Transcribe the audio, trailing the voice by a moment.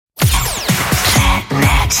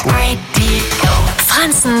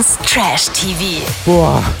Franzens Trash TV.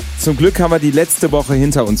 Boah, zum Glück haben wir die letzte Woche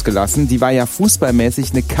hinter uns gelassen. Die war ja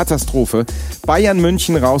fußballmäßig eine Katastrophe. Bayern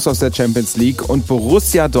München raus aus der Champions League und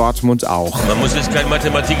Borussia Dortmund auch. Man muss jetzt kein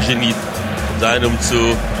Mathematikgenie sein, um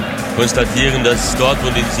zu konstatieren, dass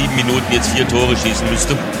Dortmund in 7 Minuten jetzt 4 Tore schießen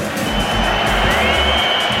müsste.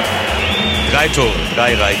 3 Tore,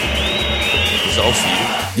 3 reichen. Das ist auch viel.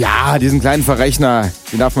 Ja, diesen kleinen Verrechner,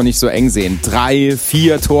 den darf man nicht so eng sehen. 3,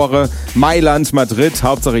 4 Tore, Mailand, Madrid,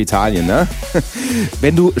 Hauptsache Italien, ne?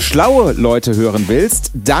 Wenn du schlaue Leute hören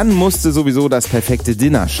willst, dann musst du sowieso das perfekte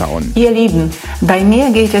Dinner schauen. Ihr Lieben, bei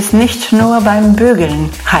mir geht es nicht nur beim Bügeln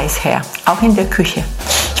heiß her, auch in der Küche.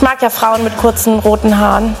 Ich mag ja Frauen mit kurzen roten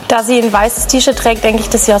Haaren. Da sie ein weißes T-Shirt trägt, denke ich,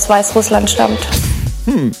 dass sie aus Weißrussland stammt.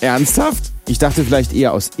 Ernsthaft? Ich dachte vielleicht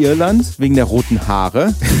eher aus Irland, wegen der roten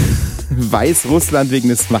Haare. Weißrussland wegen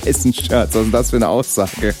des weißen Shirts. Was ist das für eine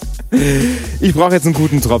Aussage? Ich brauche jetzt einen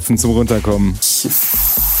guten Tropfen zum Runterkommen. Ich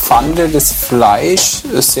fand das Fleisch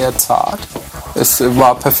sehr zart. Es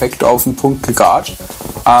war perfekt auf den Punkt gegart.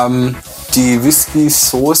 Die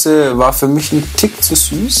Whisky-Soße war für mich ein Tick zu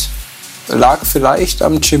süß. Lag vielleicht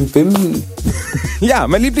am Jim Bim. Ja,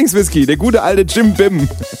 mein Lieblingswhisky, der gute alte Jim Bim.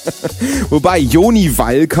 Wobei, Joni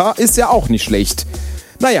Walker ist ja auch nicht schlecht.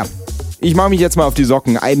 Naja, ich mache mich jetzt mal auf die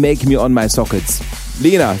Socken. I make me on my sockets.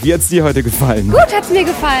 Lena, wie hat's dir heute gefallen? Gut, hat's mir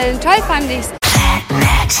gefallen. Toll fand ich's.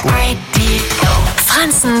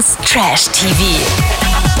 Franzens Trash TV.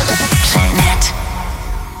 Planet